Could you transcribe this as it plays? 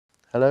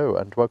Hello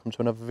and welcome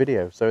to another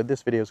video. So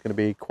this video is going to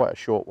be quite a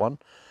short one.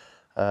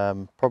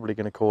 Probably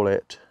going to call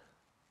it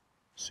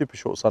Super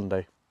Short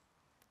Sunday.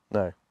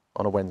 No,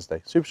 on a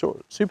Wednesday.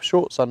 Super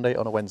short Sunday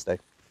on a Wednesday.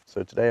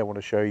 So today I want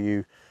to show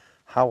you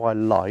how I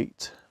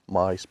light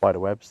my spider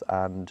webs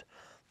and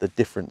the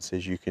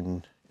differences you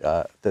can,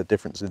 the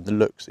difference in the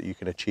looks that you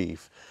can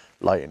achieve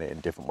lighting it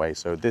in different ways.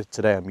 So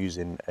today I'm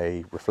using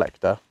a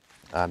reflector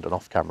and an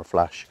off-camera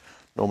flash.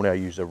 Normally I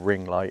use a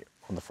ring light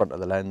on the front of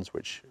the lens,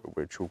 which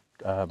will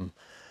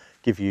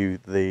give you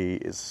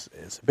it's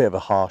a bit of a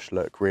harsh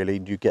look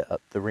really. You get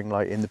the ring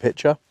light in the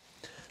picture,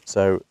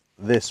 so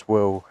this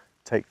will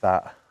take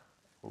that.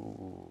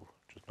 Ooh,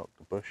 just knocked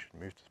the bush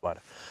and moved the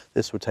spider.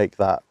 This will take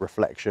that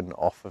reflection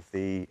off of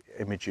the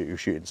image that you're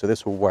shooting. So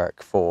this will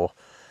work for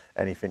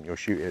anything you're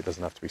shooting. It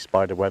doesn't have to be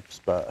spider webs,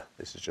 but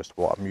this is just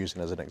what I'm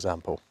using as an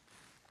example.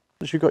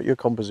 Once you've got your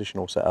composition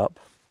all set up,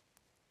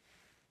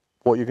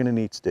 what you're going to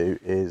need to do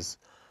is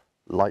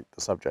light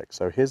the subject.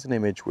 So here's an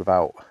image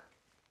without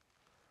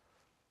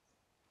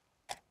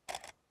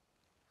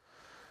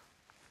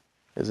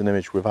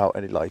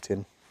any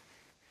lighting.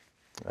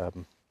 It's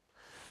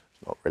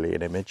not really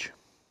an image.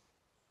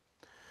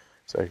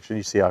 So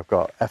you see I've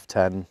got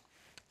f10,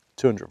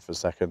 200th of a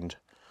second,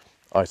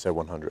 ISO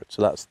 100.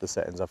 So that's the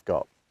settings I've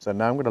got. So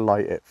now I'm going to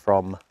light it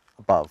from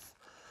above.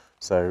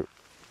 So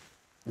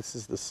this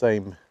is the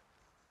same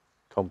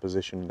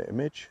composition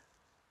image.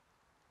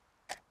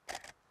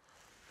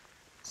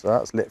 So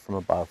that's lit from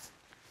above.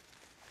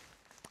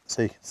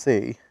 So you can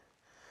see,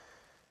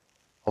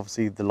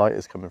 obviously the light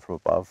is coming from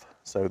above.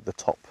 So the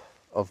top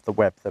of the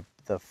web,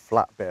 the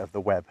flat bit of the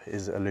web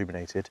is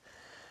illuminated.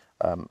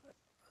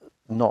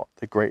 Not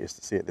the greatest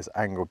to see at this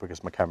angle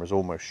because my camera's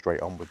almost straight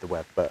on with the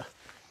web, but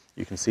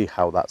you can see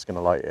how that's going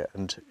to light it,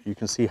 and you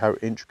can see how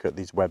intricate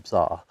these webs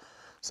are.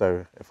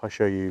 So if I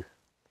show you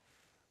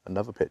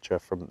another picture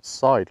from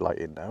side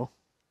lighting now.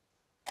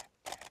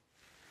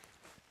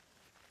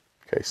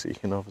 Okay, so you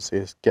can obviously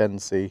again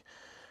see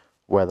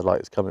where the light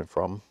is coming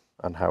from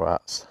and how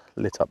that's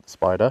lit up the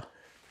spider.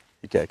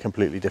 You get a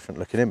completely different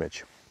looking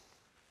image.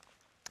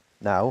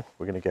 Now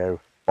we're going to go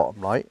bottom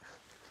right,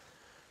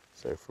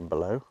 so from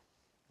below.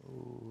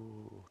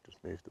 Ooh,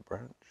 just move the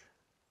branch.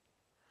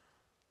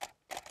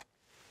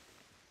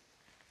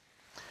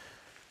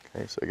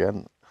 Okay, so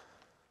again,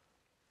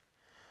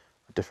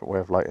 a different way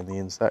of lighting the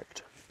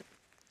insect.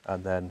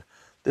 And then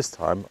this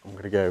time I'm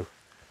going to go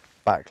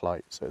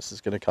backlight, so this is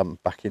going to come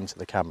back into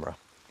the camera.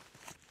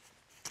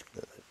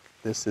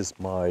 This is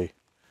my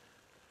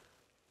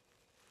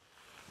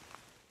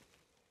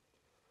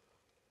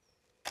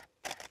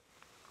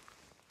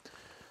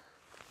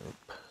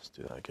let's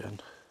do that again.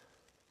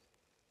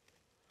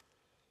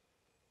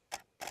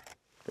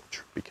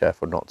 Be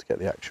careful not to get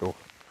the actual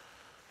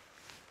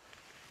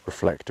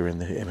reflector in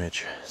the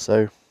image.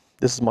 So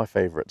this is my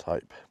favorite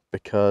type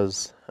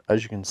because,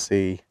 as you can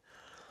see,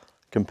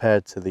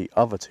 compared to the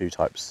other two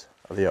types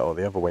of the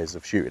other ways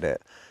of shooting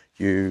it,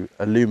 you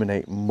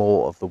illuminate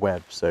more of the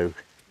web, so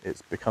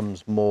it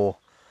becomes more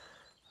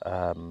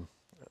of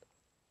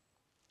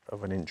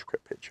an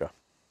intricate picture.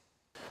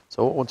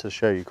 So what I wanted to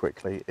show you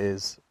quickly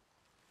is,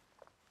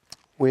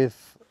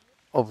 with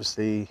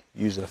obviously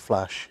using a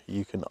flash,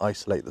 you can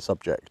isolate the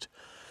subject,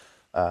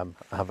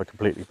 have a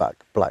completely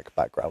black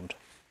background.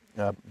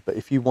 But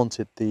if you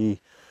wanted the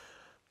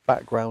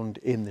background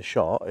in the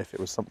shot, if it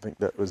was something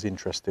that was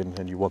interesting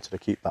and you wanted to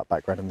keep that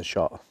background in the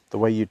shot, the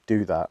way you'd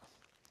do that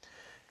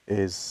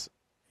is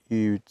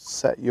you'd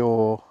set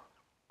your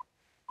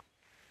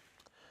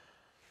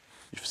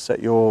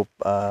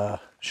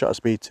shutter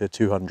speed to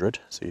 200,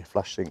 so your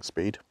flash sync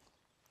speed,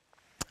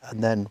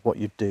 and then what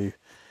you'd do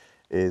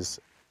is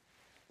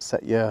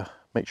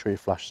make sure your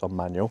flash is on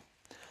manual,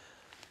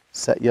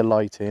 set your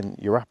lighting,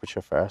 your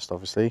aperture first,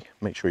 obviously,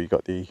 make sure you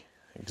got the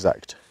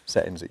exact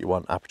settings that you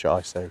want, aperture,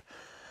 ISO,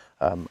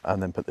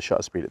 and then put the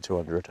shutter speed at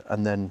 200,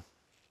 and then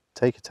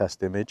take a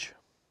test image.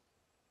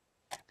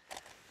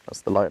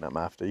 That's the lighting I'm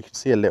after. You can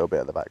see a little bit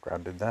of the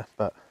background in there,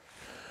 but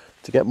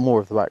to get more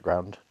of the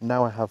background,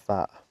 now I have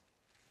that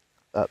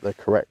at the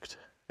correct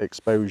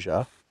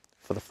exposure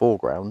for the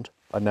foreground.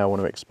 I now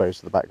want to expose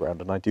to the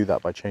background, and I do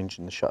that by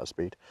changing the shutter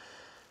speed.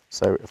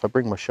 So if I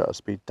bring my shutter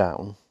speed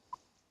down,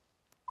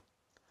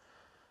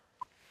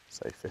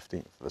 say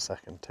 15th of a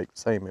second, take the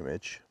same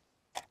image,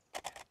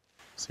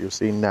 so you'll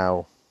see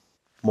now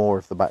more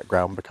of the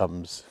background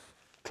becomes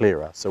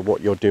clearer. So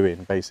what you're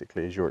doing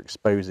basically is you're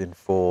exposing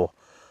for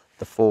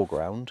the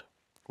foreground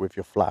with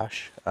your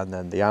flash, and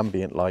then the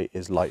ambient light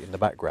is lighting the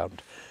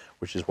background,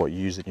 which is what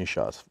you're using your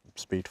shutter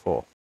speed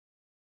for.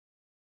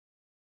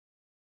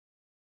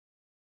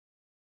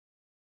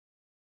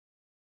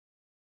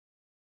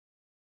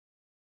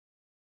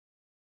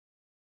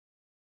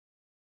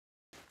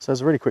 So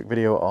it's a really quick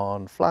video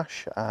on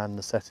flash and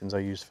the settings I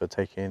use for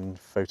taking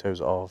photos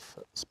of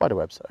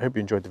spiderwebs. I hope you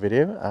enjoyed the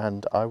video,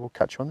 and I will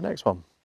catch you on the next one.